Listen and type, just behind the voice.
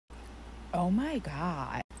Oh my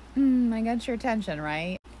God. I got your attention,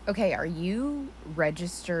 right? Okay, are you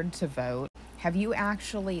registered to vote? Have you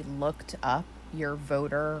actually looked up your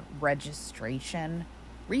voter registration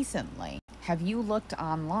recently? Have you looked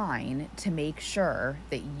online to make sure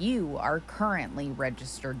that you are currently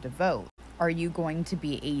registered to vote? Are you going to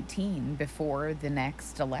be 18 before the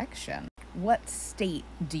next election? What state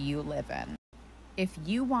do you live in? If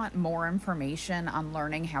you want more information on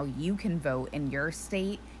learning how you can vote in your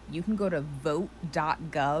state, you can go to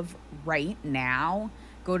vote.gov right now.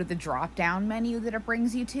 Go to the drop down menu that it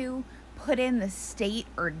brings you to, put in the state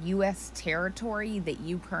or U.S. territory that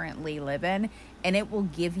you currently live in, and it will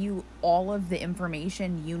give you all of the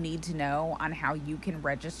information you need to know on how you can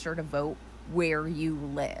register to vote where you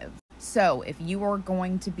live. So, if you are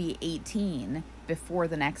going to be 18 before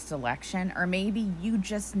the next election, or maybe you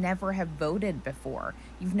just never have voted before,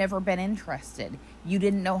 you've never been interested, you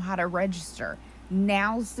didn't know how to register,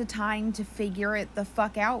 now's the time to figure it the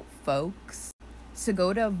fuck out, folks. So,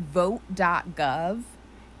 go to vote.gov,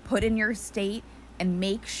 put in your state, and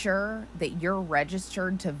make sure that you're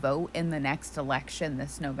registered to vote in the next election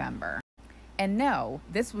this November. And no,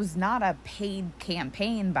 this was not a paid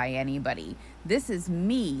campaign by anybody. This is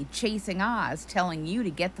me, Chasing Oz, telling you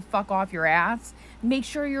to get the fuck off your ass and make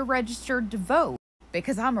sure you're registered to vote,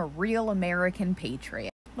 because I'm a real American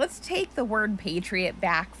patriot. Let's take the word patriot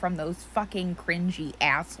back from those fucking cringy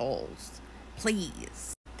assholes.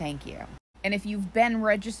 Please. Thank you. And if you've been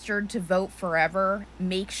registered to vote forever,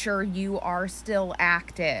 make sure you are still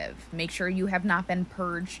active. Make sure you have not been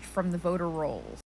purged from the voter rolls.